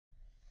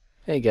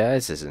Hey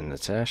guys, this is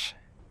Natesh,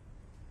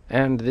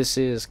 and this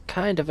is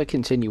kind of a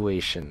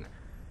continuation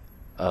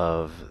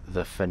of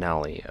the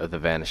finale of The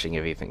Vanishing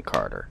of Ethan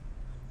Carter.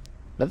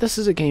 Now this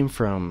is a game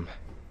from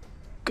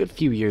a good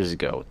few years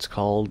ago. It's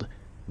called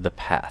The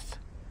Path.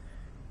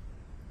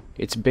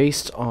 It's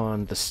based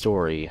on the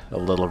story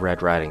of Little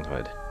Red Riding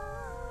Hood.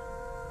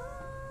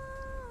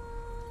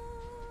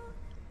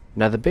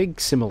 Now the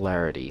big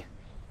similarity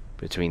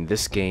between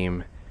this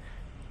game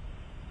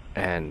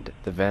and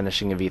The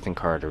Vanishing of Ethan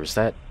Carter is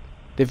that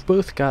they've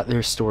both got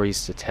their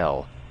stories to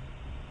tell,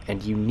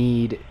 and you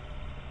need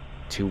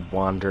to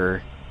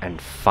wander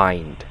and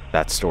find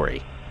that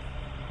story.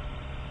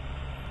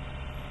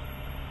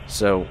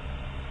 So,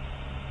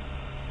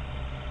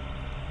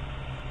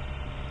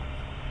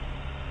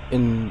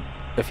 in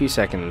a few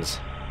seconds,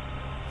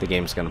 the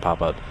game's gonna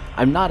pop up.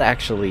 I'm not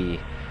actually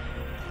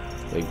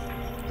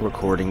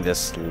recording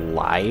this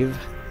live.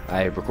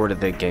 I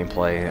recorded the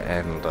gameplay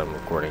and I'm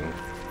recording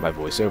my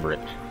voice over it.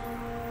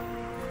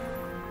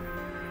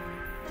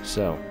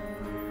 So,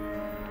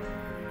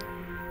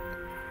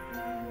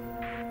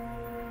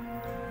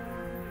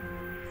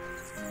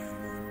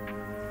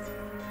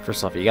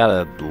 first off, you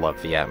gotta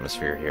love the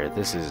atmosphere here.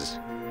 This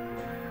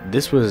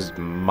was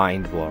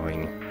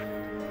mind-blowing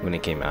when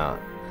it came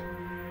out.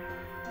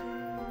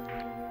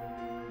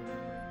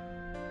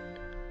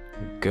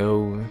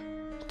 Go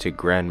to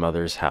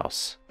grandmother's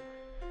house.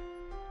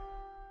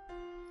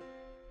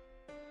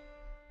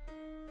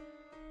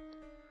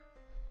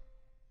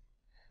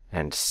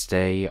 And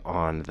stay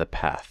on the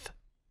path.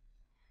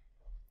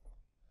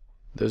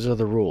 Those are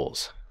the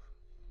rules.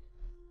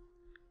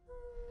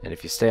 And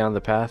if you stay on the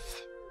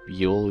path,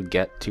 you'll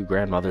get to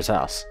grandmother's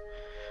house.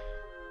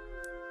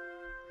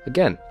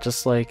 Again,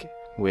 just like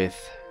with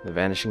The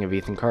Vanishing of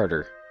Ethan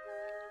Carter,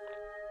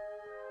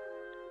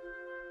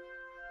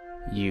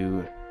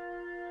 you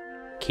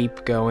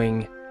keep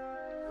going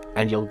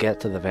and you'll get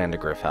to the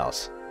Vandergriff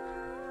house.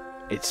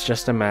 It's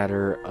just a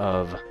matter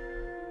of,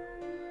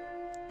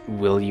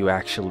 will you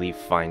actually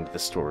find the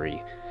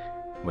story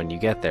when you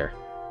get there?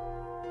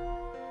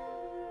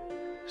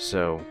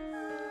 So,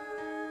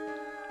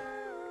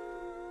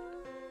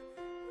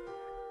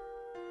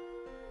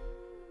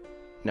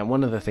 now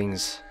one of the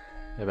things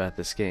about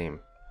this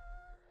game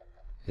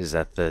is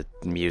that the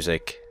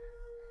music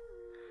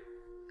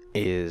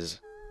is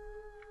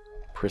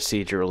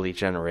procedurally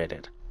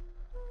generated.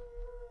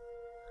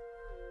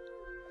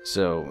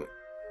 So,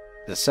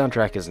 the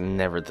soundtrack is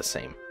never the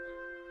same.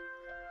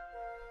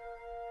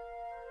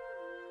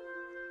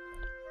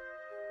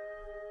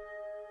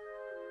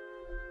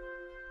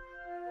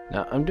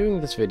 Now, I'm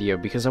doing this video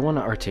because I want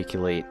to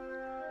articulate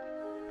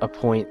a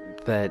point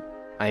that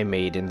I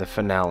made in the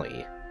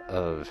finale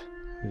of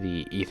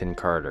the Ethan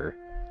Carter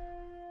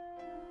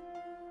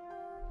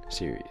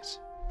series.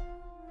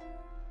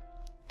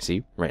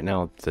 See, right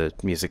now the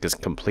music is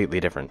completely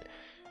different.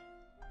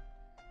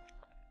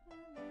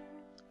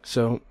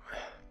 So,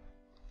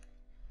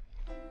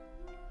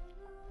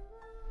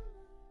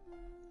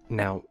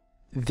 now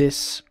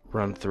this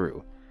run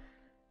through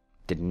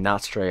did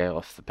not stray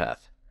off the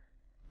path.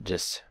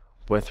 Just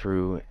went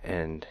through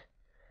and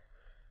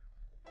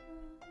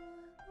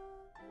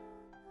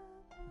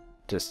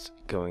just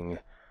going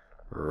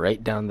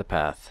right down the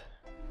path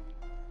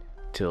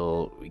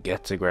till we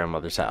get to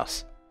grandmother's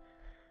house.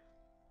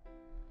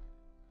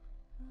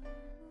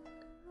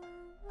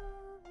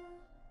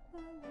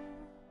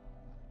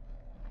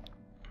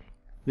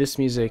 This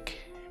music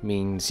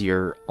means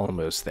you're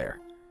almost there.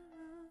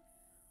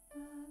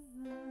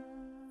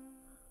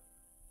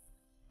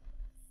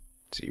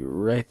 See,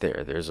 right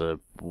there, there's a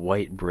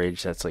white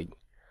bridge that's like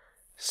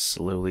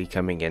slowly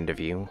coming into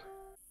view.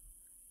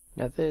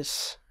 Now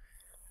this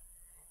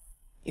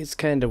is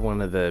kind of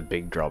one of the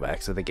big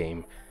drawbacks of the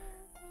game.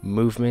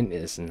 Movement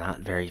is not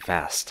very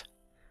fast.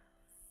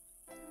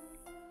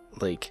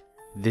 Like,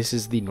 this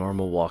is the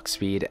normal walk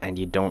speed and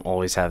you don't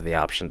always have the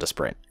option to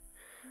sprint.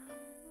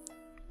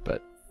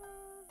 But,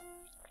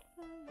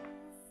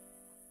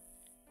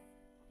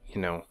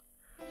 you know,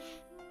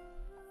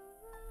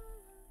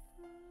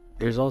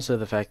 there's also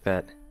the fact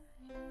that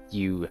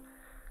you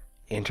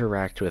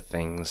interact with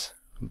things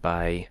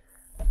by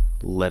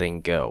letting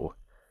go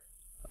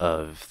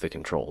of the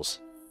controls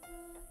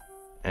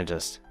and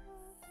just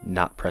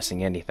not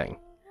pressing anything.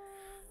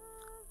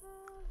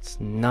 It's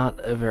not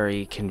a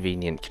very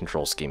convenient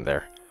control scheme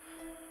there.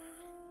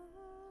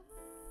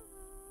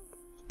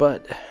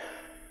 But,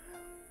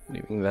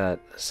 leaving that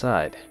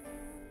aside,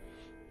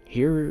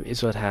 here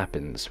is what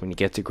happens when you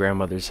get to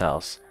grandmother's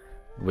house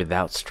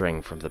without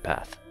straying from the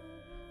path.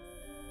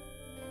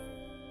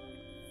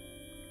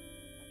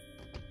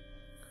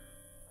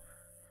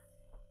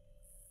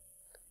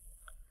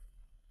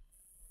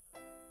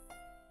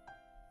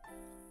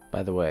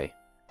 By the way,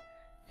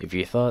 if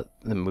you thought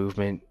the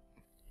movement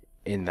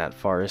in that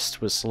forest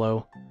was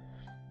slow,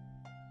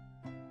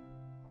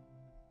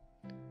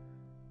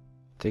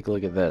 take a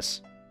look at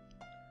this.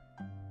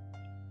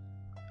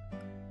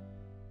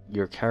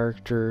 Your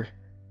character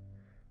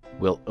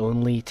will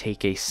only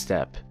take a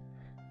step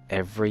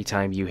every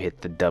time you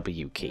hit the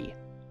W key.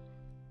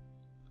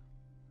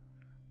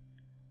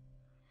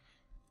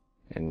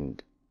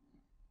 And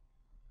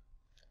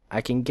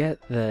I can get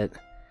that,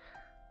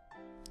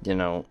 you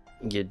know,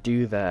 you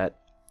do that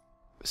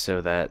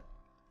so that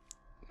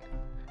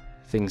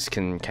things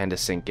can kind of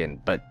sink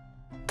in, but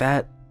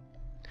that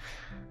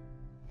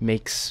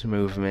makes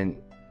movement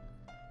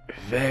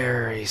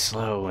very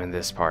slow in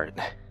this part.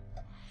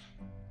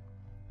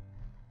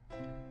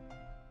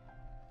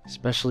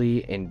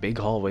 Especially in big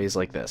hallways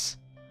like this.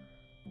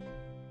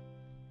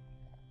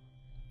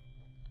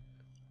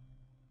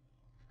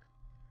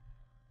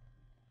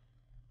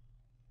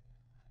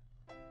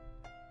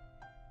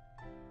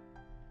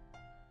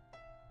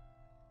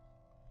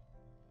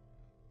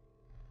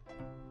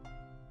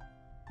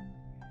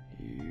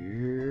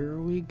 Here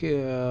we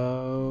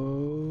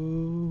go.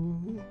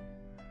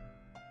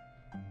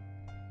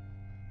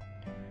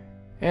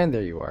 And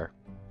there you are.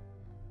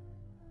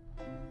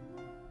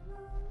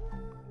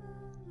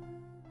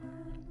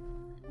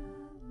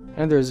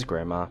 And there's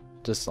Grandma,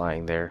 just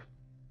lying there.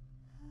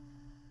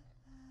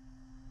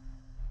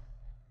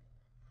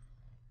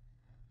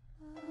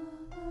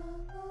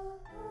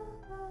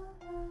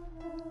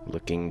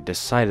 Looking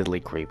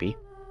decidedly creepy.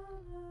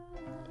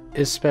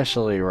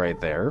 Especially right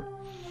there.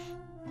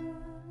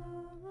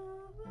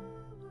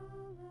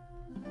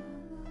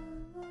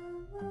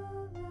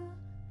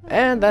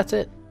 And that's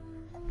it.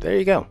 There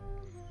you go.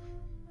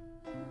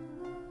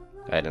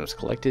 Items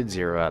collected,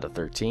 0 out of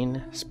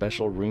 13.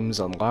 Special rooms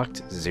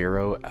unlocked,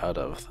 0 out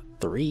of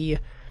 3.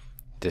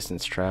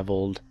 Distance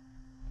traveled.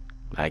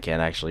 I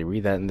can't actually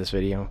read that in this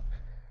video.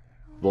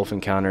 Wolf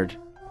encountered,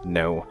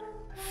 no.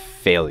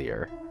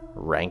 Failure.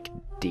 Rank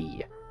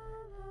D.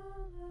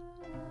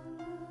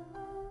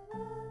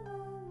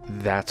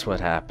 That's what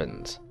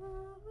happens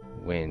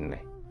when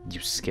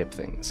you skip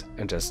things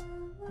and just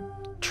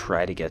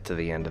try to get to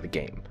the end of the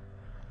game.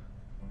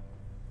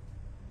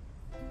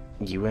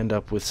 You end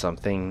up with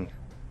something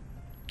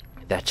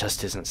that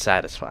just isn't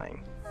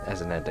satisfying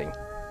as an ending.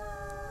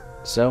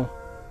 So,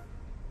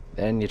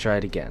 then you try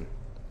it again.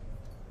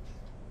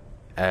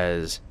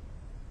 As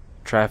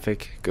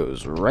traffic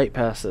goes right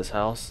past this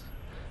house.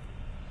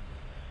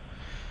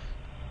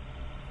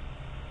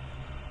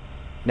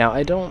 Now,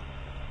 I don't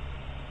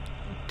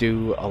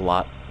do a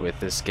lot with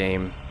this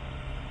game.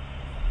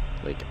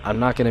 Like, I'm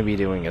not going to be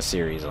doing a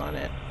series on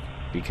it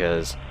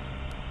because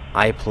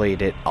I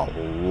played it a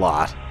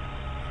lot,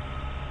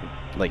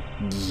 like,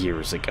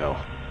 years ago,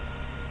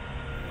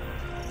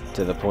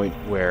 to the point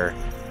where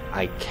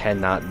I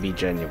cannot be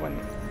genuine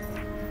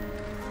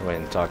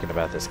when talking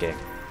about this game.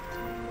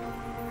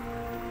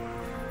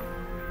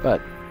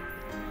 But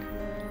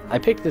I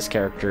picked this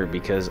character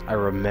because I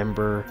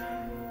remember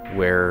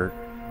where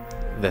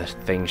the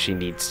thing she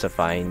needs to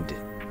find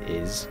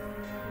is.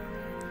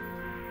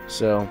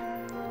 So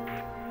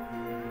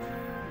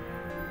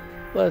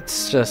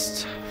let's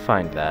just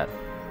find that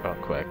real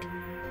quick.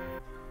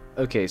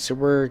 Okay, so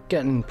we're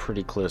getting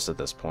pretty close at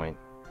this point.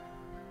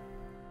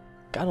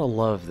 Gotta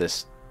love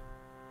this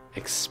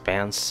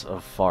expanse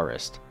of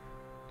forest.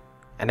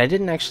 And I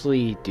didn't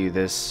actually do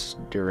this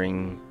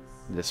during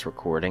this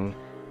recording,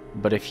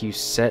 but if you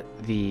set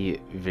the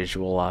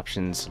visual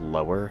options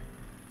lower,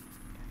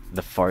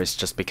 the forest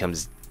just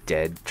becomes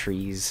dead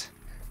trees.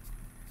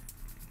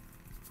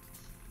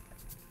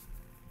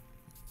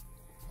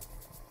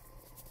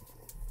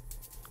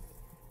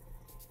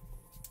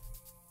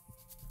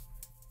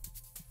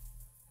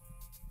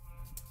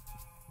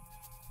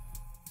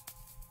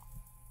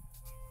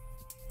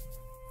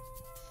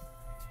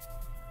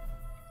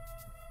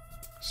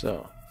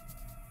 So,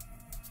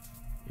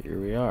 here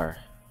we are.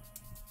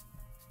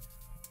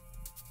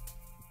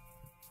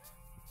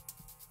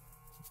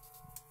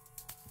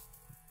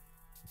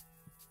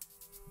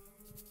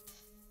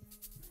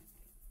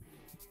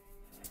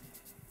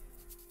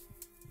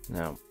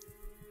 Now,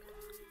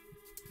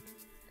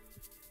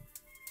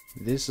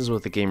 this is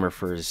what the game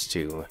refers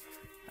to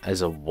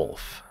as a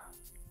wolf.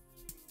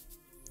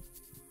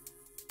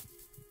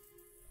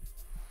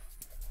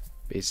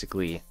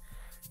 Basically,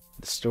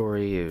 the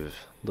story of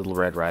Little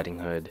Red Riding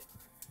Hood.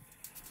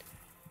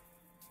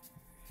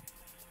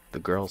 The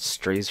girl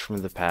strays from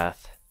the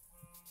path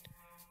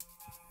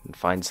and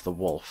finds the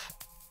wolf.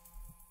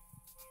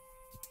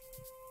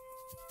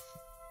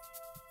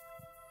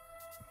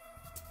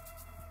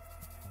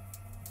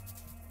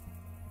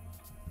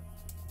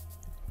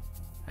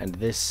 And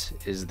this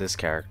is this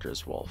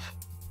character's wolf.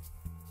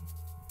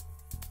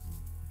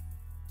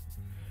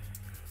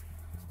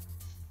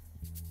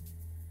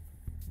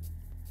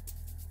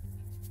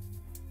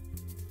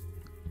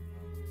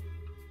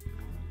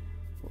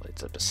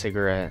 Lights up a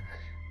cigarette.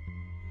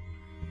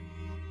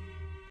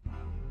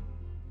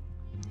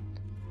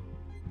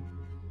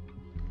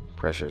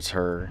 Pressures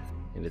her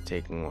into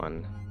taking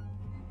one.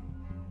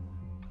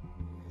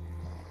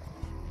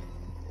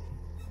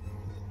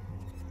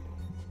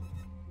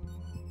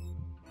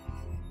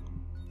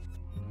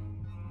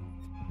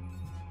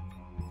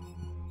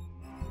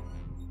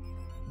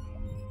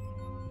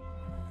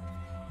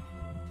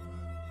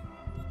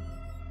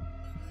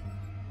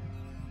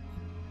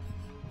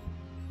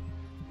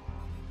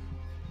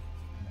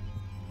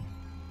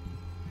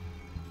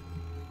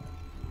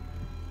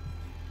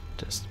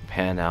 Just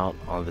pan out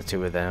on the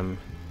two of them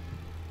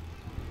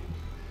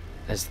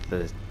as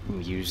the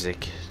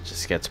music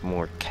just gets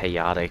more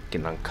chaotic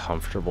and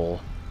uncomfortable.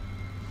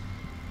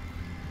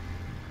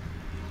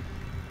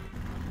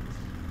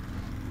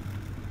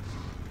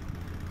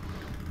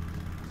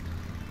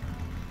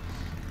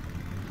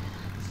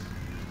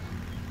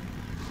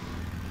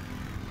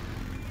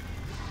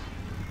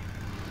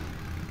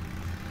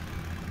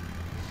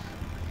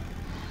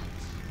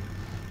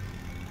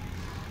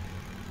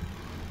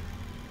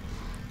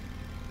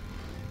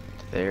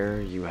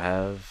 There you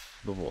have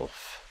the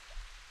wolf.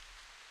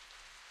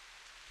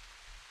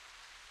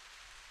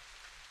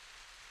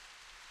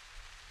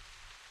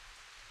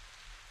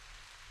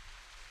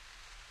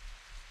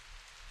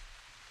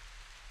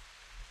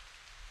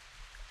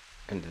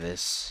 And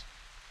this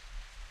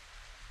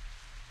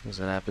is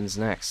what happens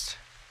next.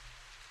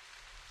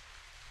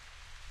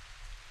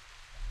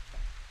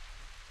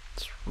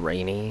 It's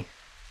rainy,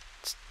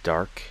 it's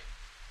dark.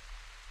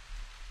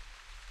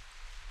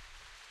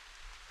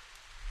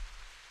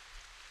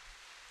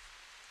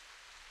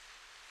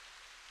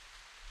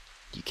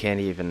 You can't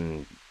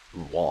even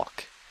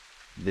walk.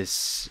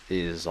 This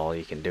is all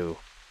you can do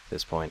at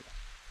this point.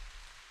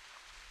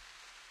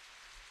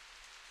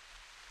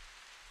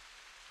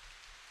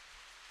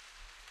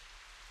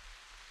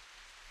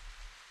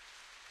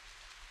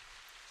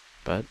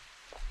 But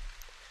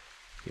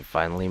you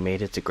finally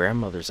made it to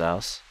grandmother's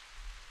house.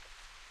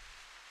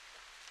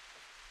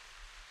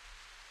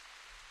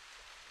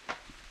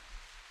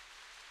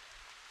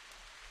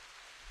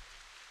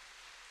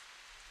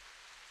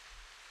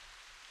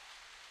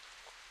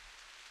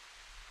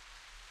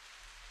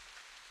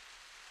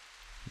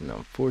 And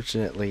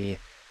unfortunately,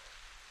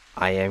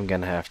 I am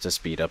gonna have to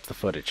speed up the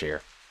footage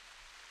here.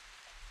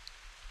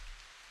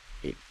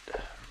 It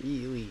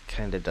really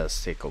kinda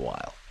does take a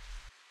while.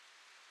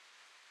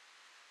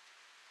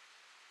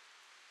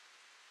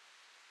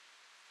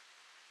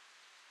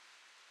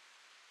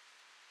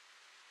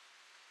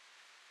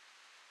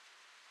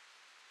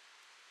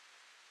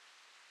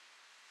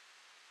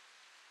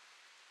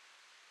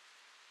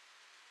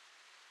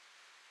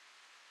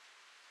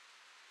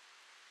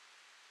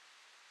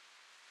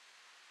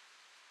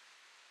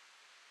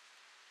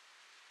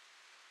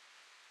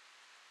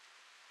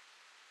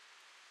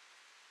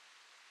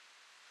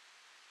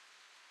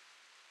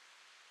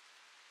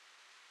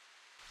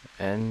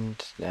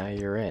 And now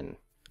you're in.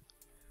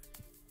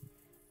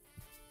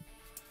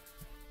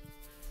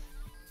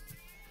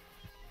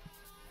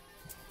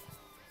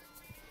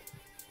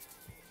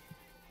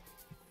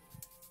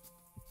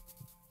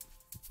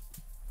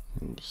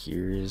 And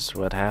here's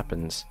what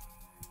happens.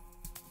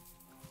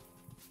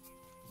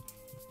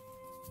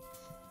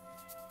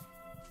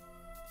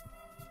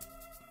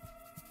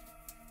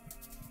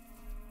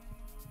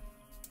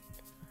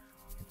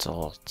 It's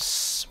all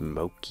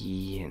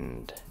smoky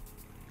and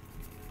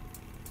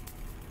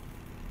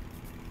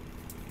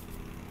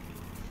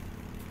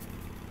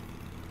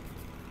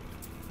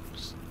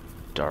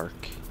dark.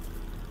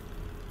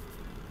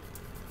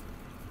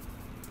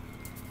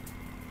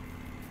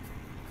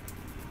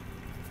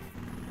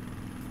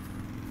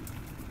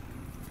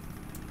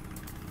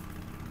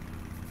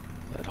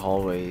 That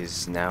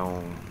hallway's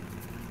now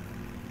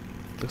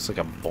looks like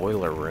a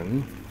boiler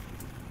room.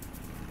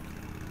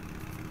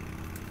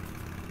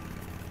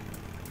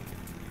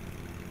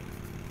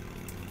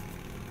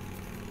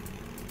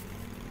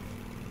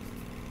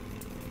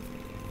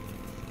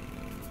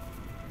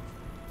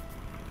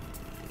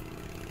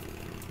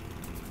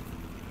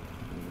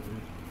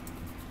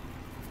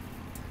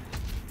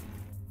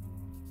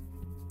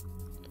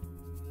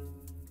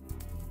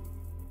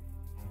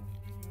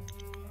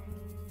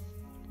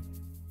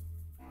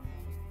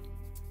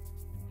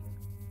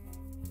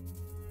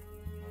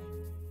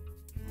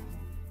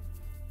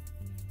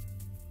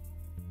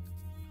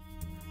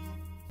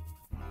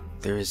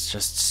 There is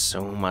just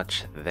so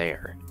much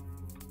there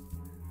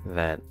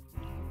that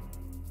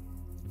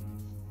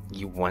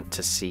you want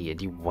to see and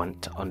you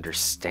want to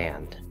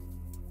understand,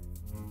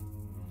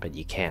 but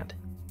you can't.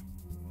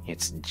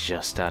 It's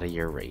just out of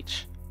your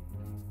reach.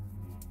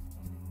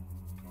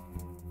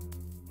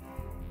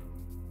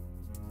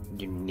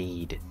 You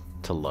need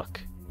to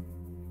look,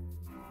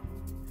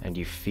 and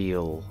you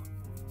feel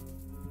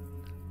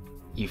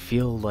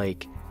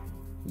like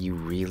you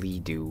really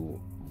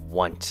do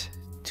want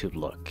to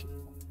look.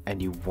 And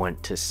you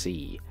want to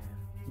see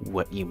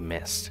what you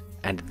missed.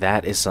 And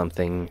that is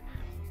something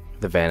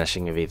The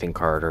Vanishing of Ethan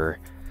Carter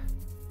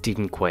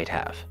didn't quite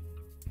have.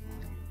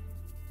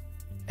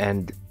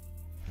 And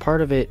part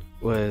of it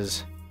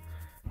was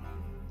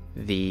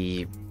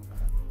the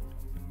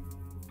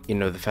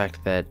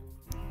fact that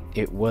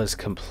it was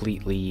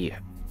completely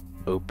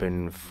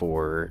open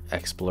for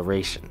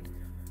exploration.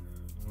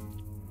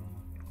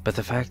 But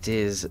the fact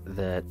is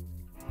that,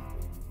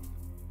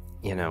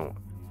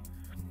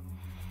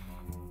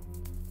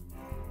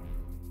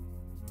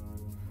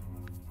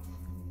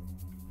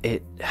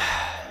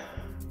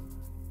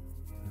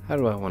 how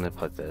do I want to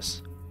put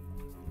this?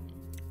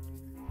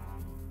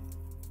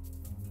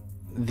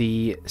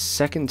 the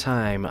second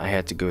time I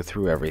had to go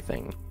through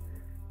everything,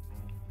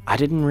 I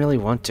didn't really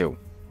want to.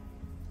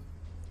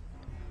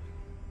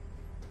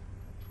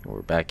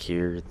 We're back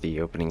here at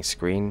the opening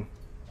screen,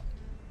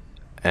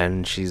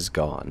 and she's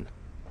gone.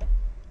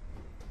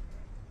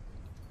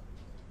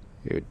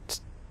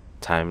 It's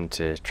time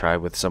to try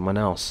with someone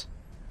else,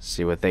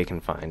 see what they can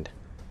find.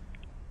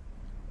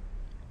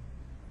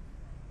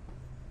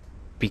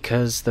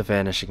 Because The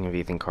Vanishing of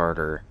Ethan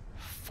Carter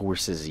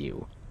forces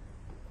you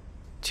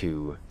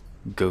to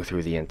go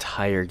through the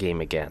entire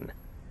game again,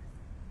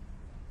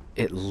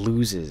 it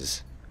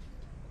loses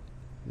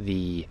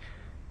the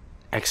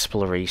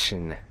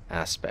exploration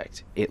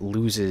aspect. It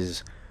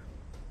loses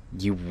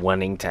you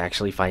wanting to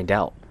actually find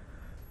out.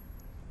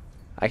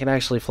 I can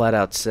actually flat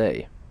out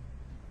say,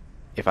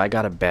 if I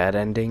got a bad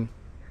ending,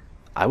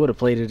 I would have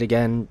played it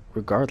again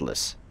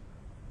regardless.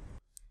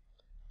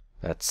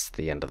 That's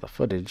the end of the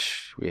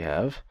footage we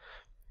have.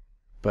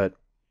 But,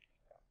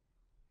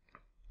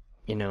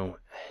 you know,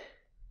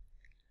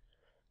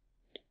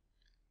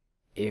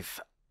 if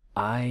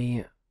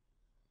I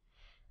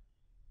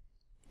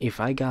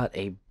got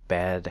a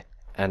bad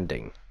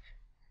ending,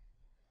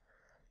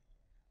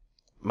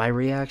 my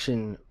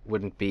reaction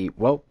wouldn't be,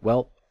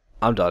 well,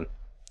 I'm done.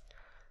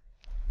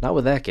 Not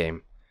with that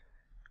game.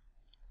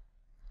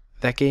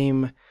 That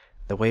game,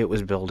 the way it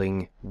was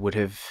building, would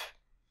have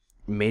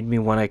made me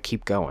want to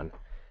keep going.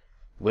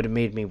 Would have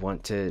made me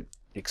want to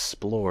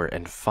explore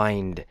and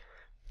find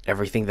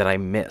everything that I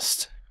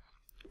missed.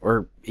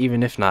 Or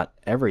even if not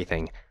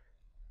everything,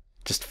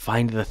 just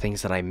find the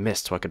things that I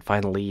missed so I could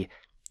finally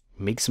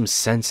make some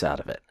sense out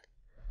of it.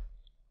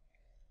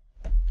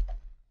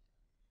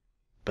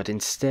 But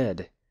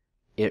instead,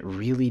 it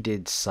really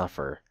did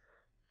suffer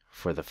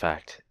for the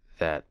fact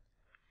that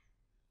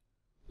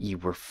you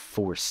were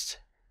forced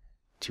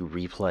to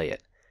replay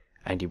it,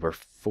 and you were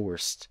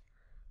forced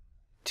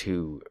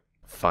to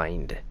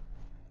find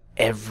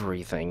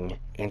everything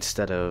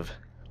instead of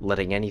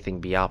letting anything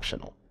be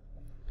optional.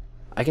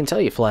 I can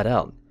tell you flat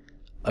out,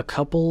 a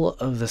couple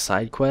of the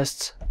side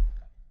quests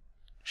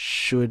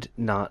should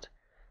not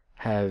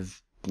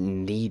have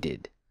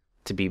needed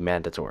to be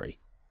mandatory.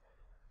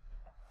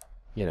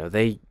 You know,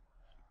 they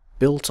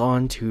built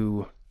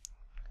onto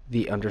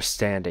the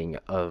understanding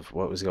of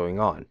what was going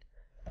on,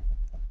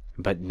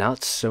 but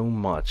not so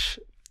much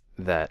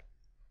that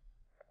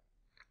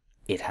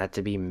it had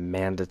to be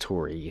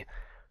mandatory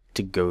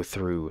to go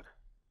through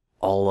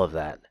all of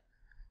that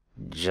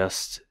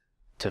just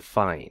to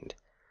find,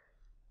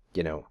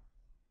 you know,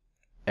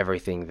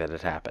 everything that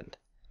had happened.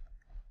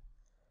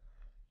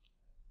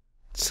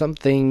 Some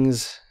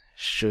things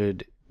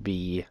should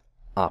be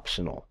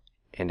optional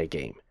in a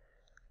game.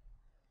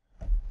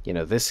 You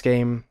know, this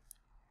game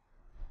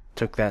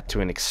took that to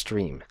an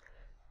extreme.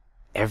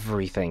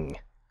 Everything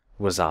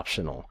was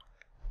optional.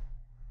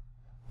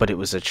 But it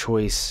was a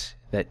choice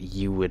that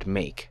you would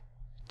make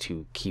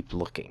to keep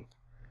looking.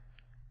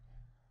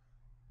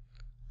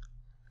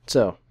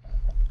 So,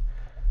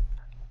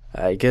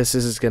 I guess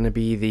this is going to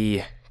be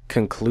the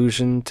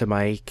conclusion to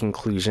my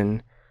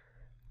conclusion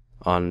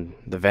on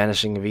The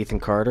Vanishing of Ethan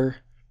Carter.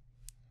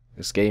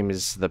 This game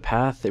is The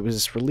Path. It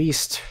was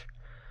released,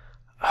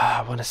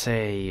 I want to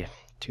say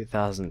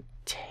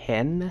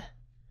 2010?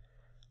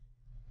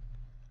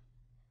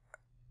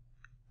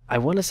 I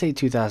want to say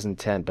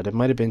 2010, but it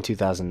might have been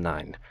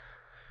 2009.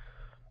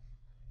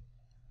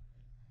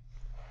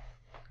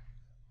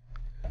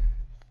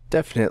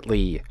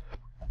 Definitely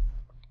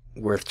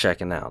worth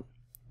checking out,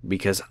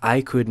 because I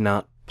could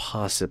not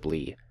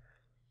possibly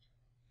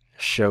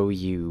show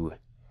you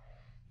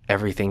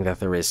everything that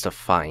there is to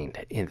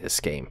find in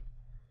this game.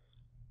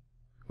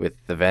 With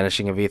The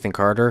Vanishing of Ethan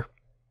Carter,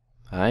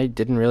 I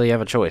didn't really have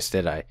a choice,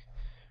 did I?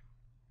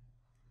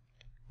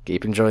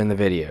 Keep enjoying the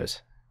videos,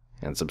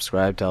 and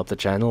subscribe to help the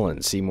channel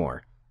and see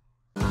more.